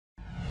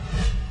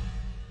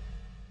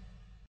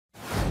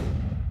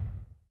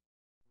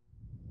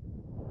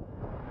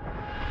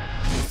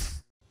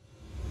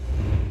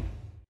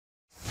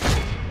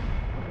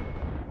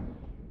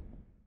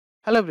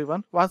Hello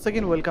everyone, once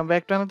again welcome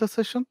back to another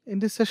session. In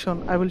this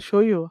session, I will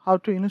show you how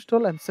to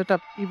install and set up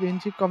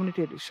EVNG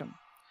Community Edition.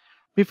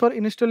 Before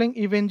installing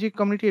EVNG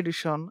Community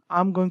Edition,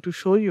 I'm going to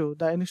show you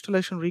the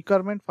installation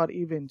requirement for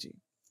EVNG.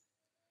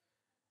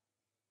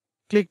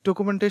 Click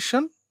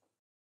Documentation,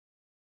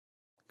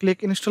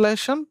 click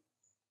Installation,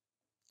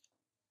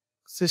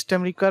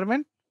 System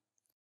Requirement.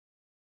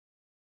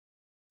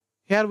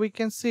 Here we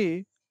can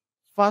see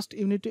first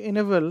you need to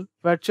enable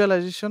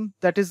virtualization,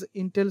 that is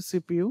Intel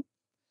CPU.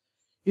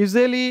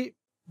 Usually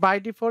by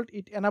default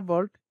it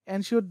enabled.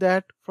 Ensure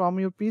that from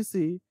your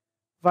PC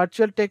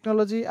virtual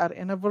technology are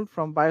enabled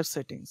from BIOS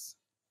settings.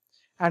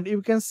 And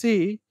you can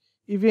see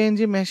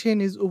EVNG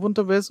machine is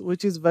Ubuntu based,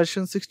 which is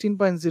version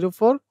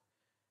 16.04,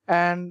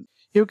 and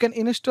you can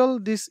install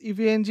this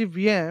EVNG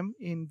VM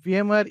in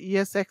VMware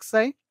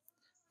ESXi,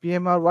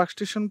 VMware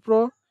Workstation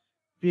Pro,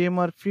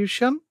 VMware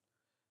Fusion,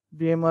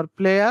 VMware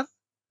Player,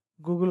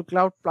 Google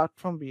Cloud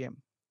Platform VM.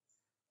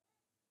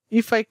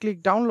 If I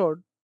click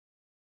download,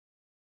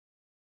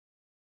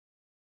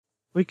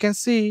 we can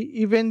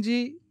see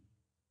EVNG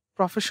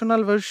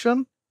Professional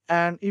version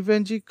and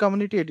EVNG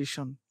Community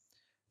Edition.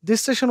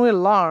 This session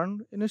will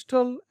learn,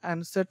 install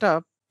and set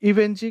up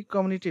EVNG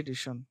Community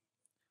Edition.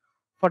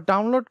 For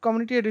download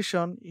Community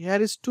Edition, here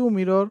is two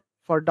mirror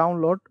for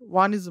download.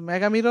 One is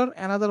Mega Mirror,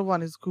 another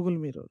one is Google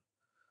Mirror.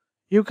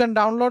 You can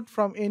download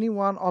from any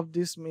one of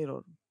these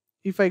mirror.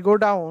 If I go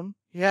down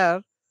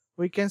here,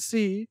 we can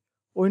see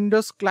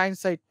Windows Client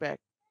Side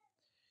Pack.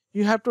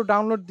 You have to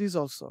download this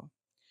also.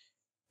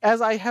 As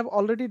I have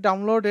already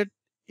downloaded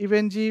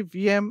EVNG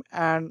VM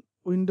and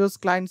Windows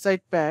Client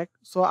Side Pack,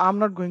 so I'm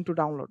not going to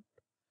download.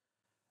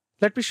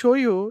 Let me show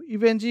you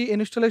EVNG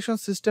installation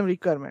system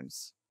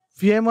requirements.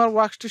 VMware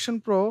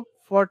Workstation Pro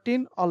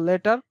 14 or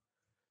later,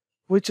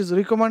 which is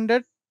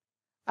recommended,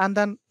 and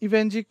then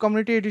EVNG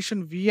Community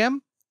Edition VM,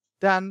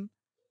 then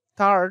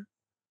third,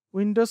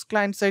 Windows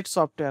Client Side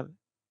Software,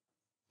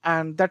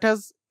 and that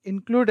has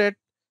included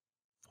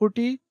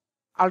PuTTY,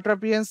 Ultra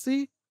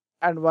PNC,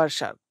 and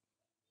Wireshark.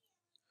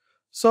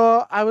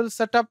 So I will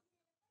set up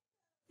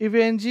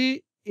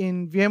EVNG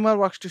in VMware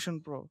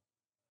Workstation Pro.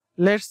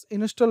 Let's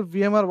install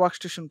VMware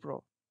Workstation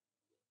Pro.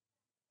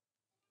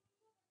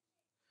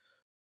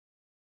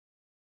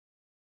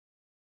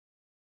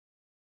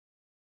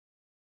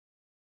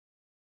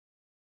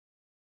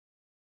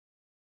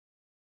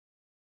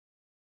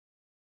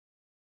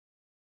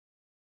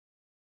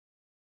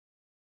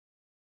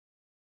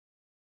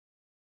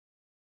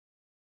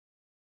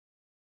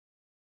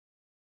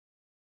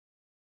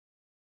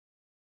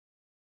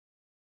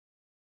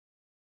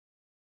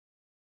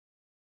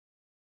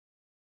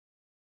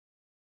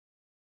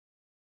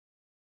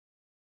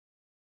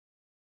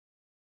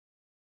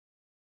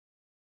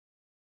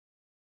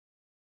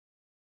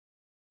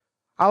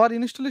 Our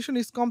installation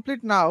is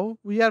complete now.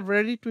 We are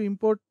ready to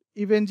import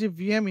EVNG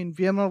VM in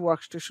VMware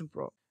Workstation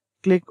Pro.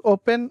 Click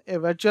Open a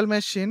virtual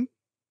machine.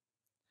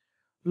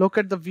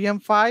 Locate the VM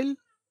file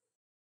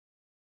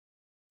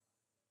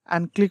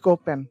and click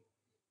Open.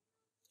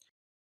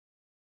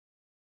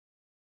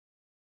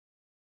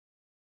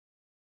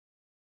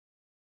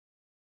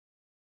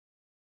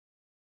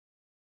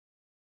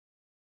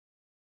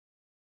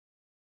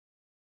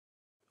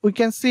 We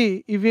can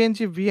see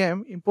EVNG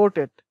VM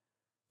imported.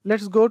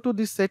 Let's go to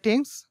the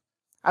settings.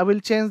 I will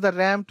change the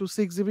RAM to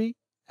 6 GB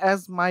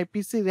as my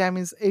PC RAM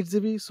is 8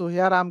 GB, so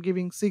here I am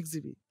giving 6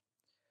 GB.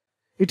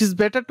 It is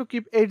better to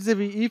keep 8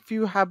 GB if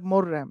you have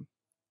more RAM.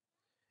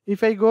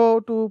 If I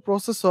go to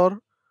processor,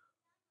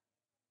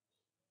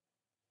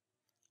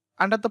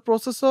 under the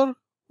processor,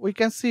 we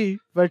can see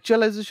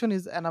virtualization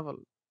is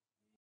enabled.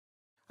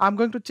 I'm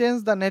going to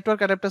change the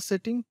network adapter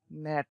setting,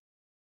 NAT.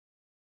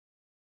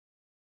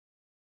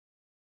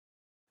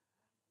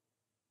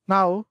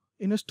 Now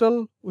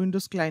install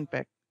Windows Client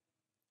Pack.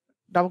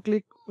 Double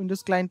click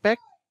Windows Client Pack.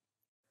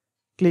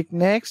 Click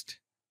Next.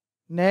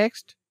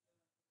 Next.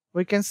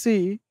 We can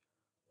see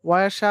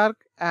Wireshark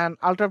and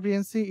Ultra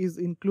PNC is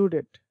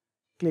included.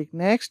 Click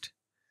Next.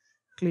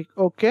 Click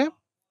OK.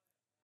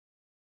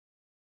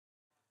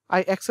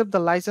 I accept the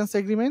license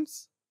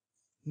agreements.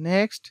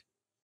 Next.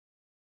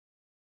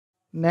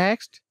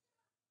 Next.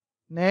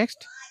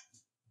 Next.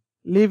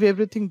 Leave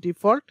everything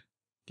default.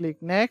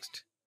 Click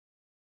Next.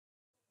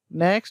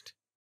 Next.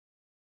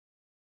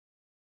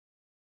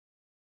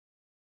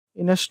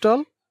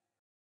 Install.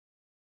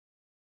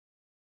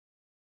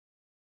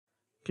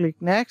 Click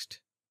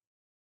Next.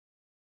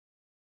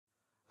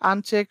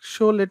 Uncheck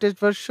Show Latest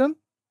Version.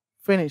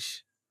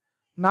 Finish.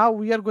 Now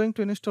we are going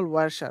to install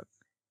Wireshark.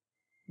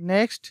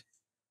 Next.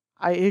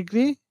 I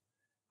agree.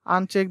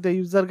 Uncheck the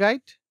user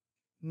guide.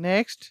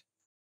 Next.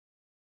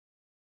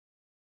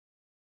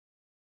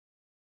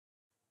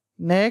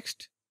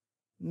 Next.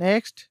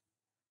 Next.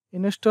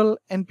 Install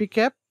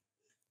npcap.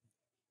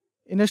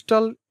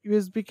 Install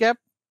USB cap.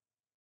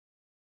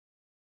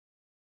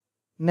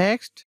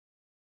 Next.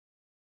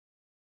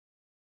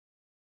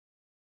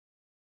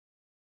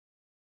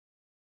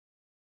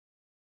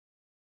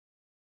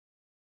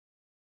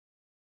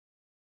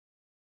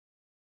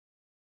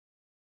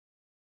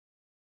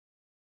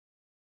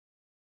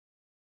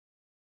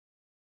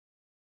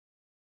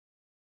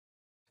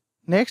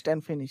 Next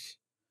and finish.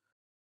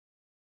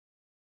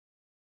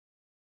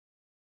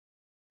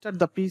 Start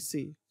the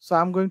PC. So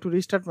I'm going to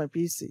restart my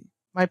PC.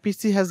 My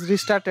PC has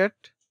restarted.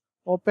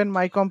 Open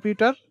my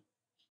computer.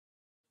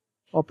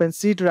 Open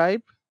C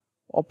drive.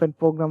 Open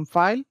program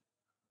file.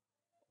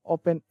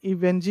 Open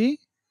EVNG.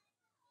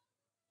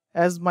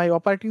 As my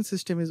operating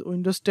system is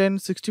Windows 10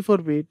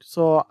 64-bit,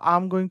 so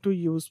I'm going to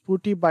use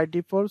PuTTY by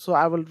default, so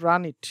I will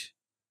run it.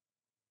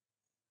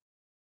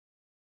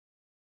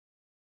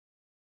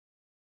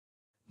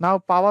 Now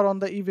power on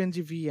the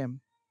EVNG VM.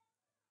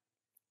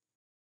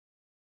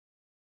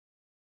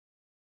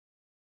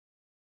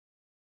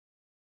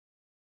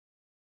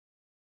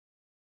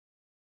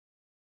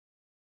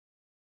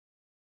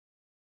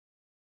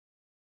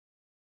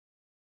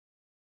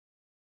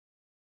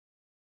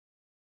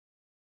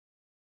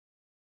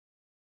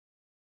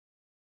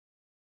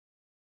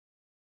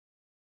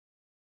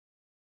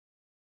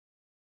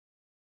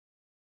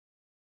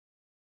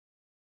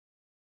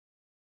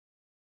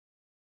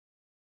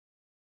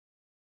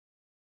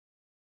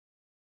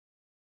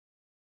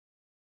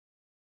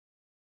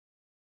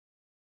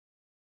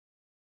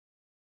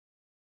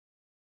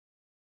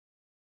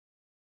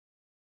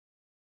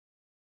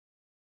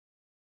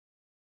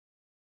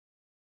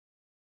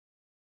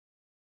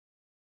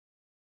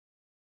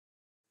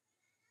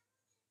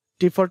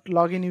 Default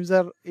login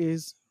user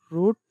is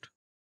root.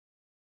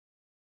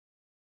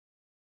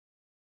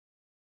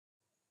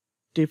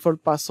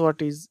 Default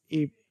password is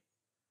if.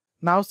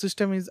 Now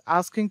system is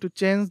asking to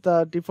change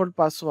the default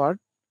password.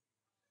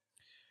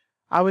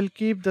 I will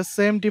keep the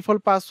same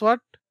default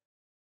password.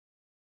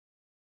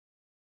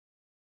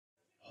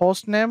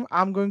 Hostname,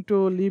 I'm going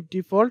to leave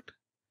default.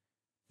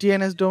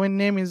 DNS domain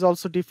name is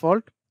also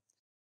default.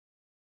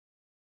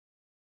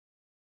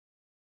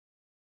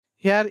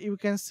 Here you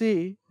can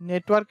see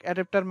network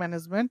adapter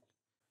management.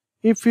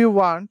 If you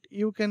want,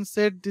 you can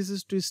set this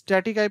is to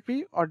static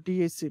IP or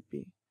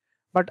DHCP.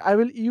 But I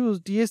will use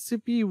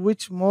DHCP,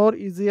 which more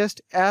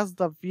easiest as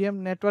the VM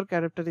network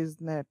adapter is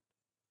net.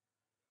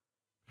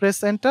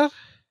 Press enter,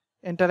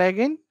 enter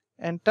again,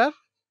 enter.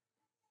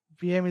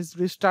 VM is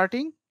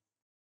restarting.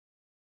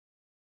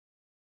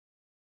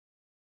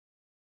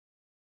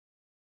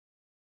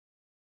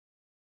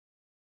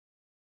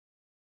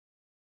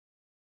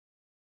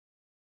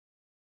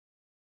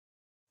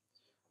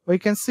 We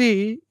can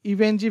see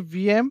EVNG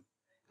VM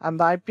and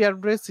the IP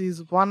address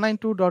is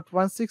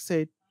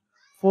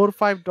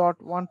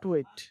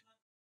 192.168.45.128.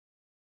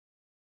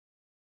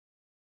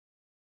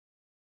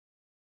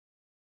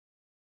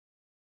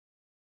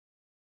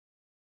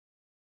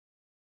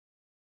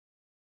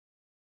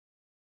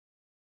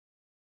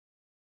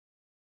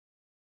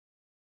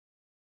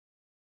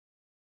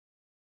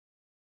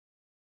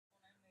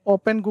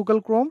 Open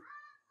Google Chrome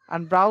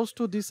and browse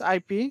to this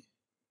IP.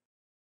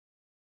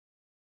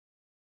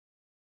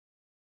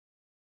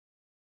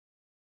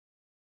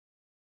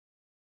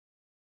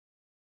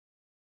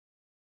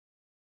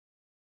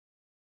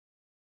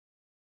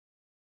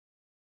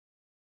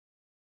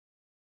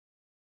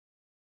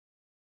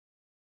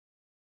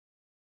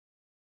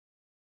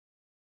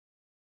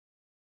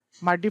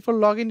 My default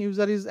login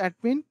user is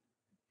admin.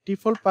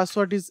 Default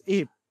password is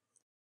ape.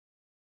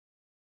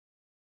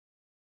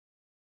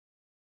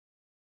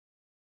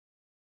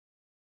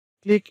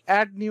 Click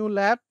add new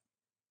lab.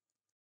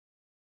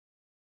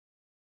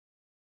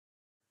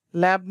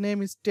 Lab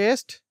name is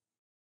test.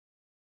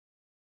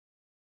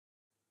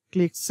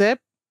 Click save.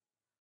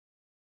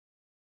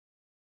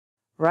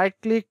 Right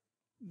click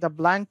the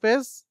blank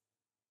page.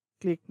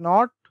 Click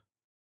not.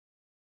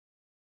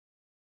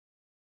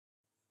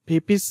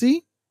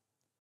 VPC.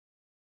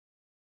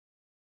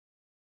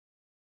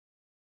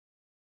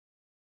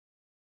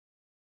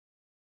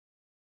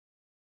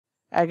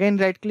 Again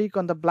right click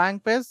on the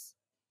blank page.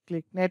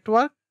 Click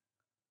network.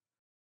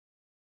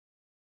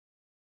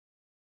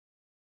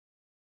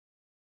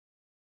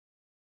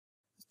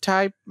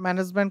 Type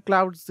management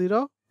cloud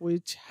 0,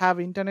 which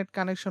have internet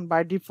connection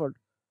by default.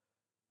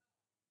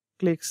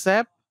 Click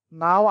save.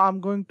 Now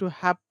I'm going to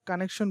have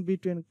connection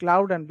between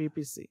cloud and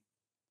VPC.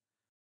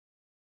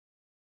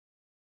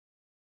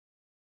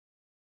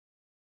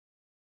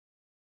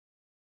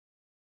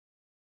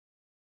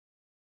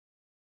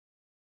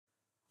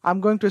 I'm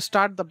going to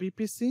start the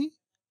VPC.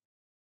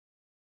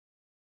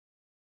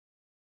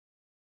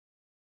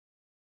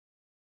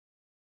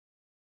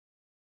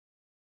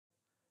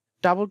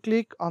 Double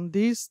click on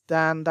this,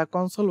 then the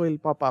console will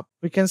pop up.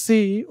 We can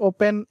see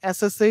open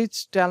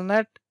SSH,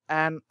 Telnet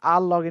and R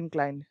login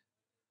client.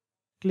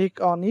 Click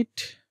on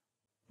it.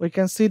 We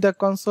can see the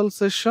console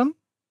session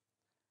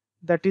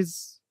that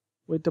is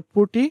with the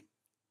PuTTY,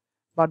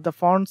 but the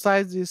font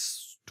size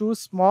is too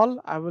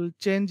small. I will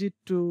change it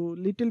to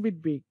little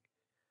bit big.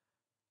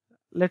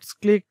 Let's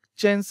click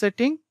change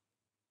setting.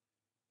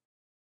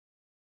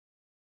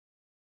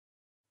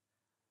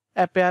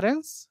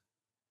 Appearance.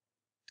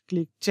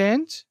 Click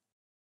change.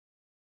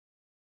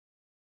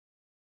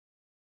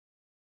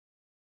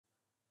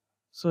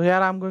 So here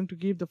I'm going to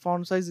give the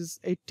font size is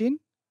 18.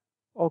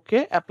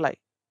 Okay, apply.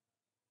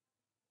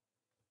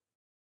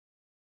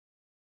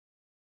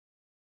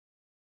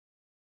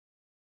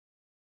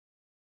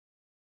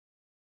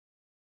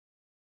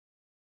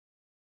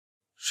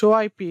 show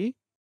IP,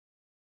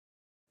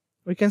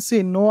 we can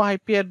see no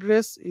IP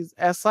address is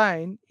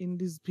assigned in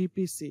this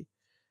VPC.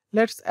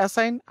 Let's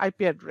assign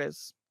IP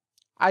address.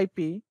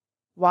 IP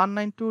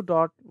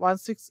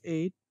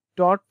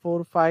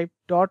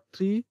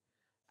 192.168.45.3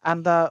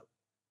 and the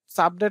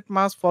subnet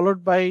mask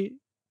followed by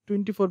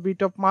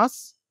 24-bit of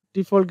mask.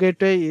 Default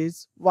gateway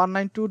is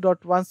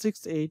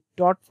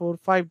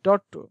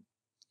 192.168.45.2.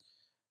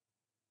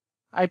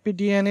 IP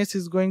DNS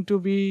is going to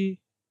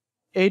be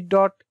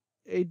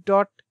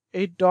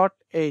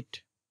 8.8.8.8.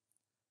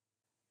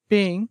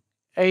 Ping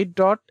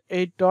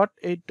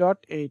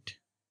 8.8.8.8.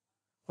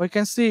 We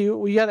can see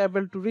we are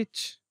able to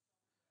reach.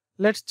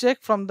 Let's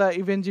check from the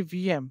EVNG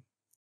VM.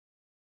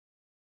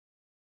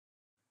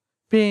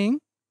 Ping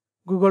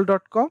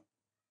google.com.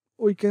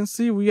 We can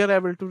see we are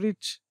able to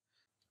reach.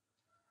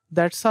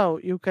 That's how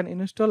you can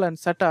install and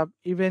set up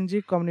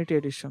EVNG Community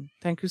Edition.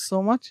 Thank you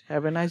so much.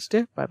 Have a nice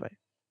day. Bye bye.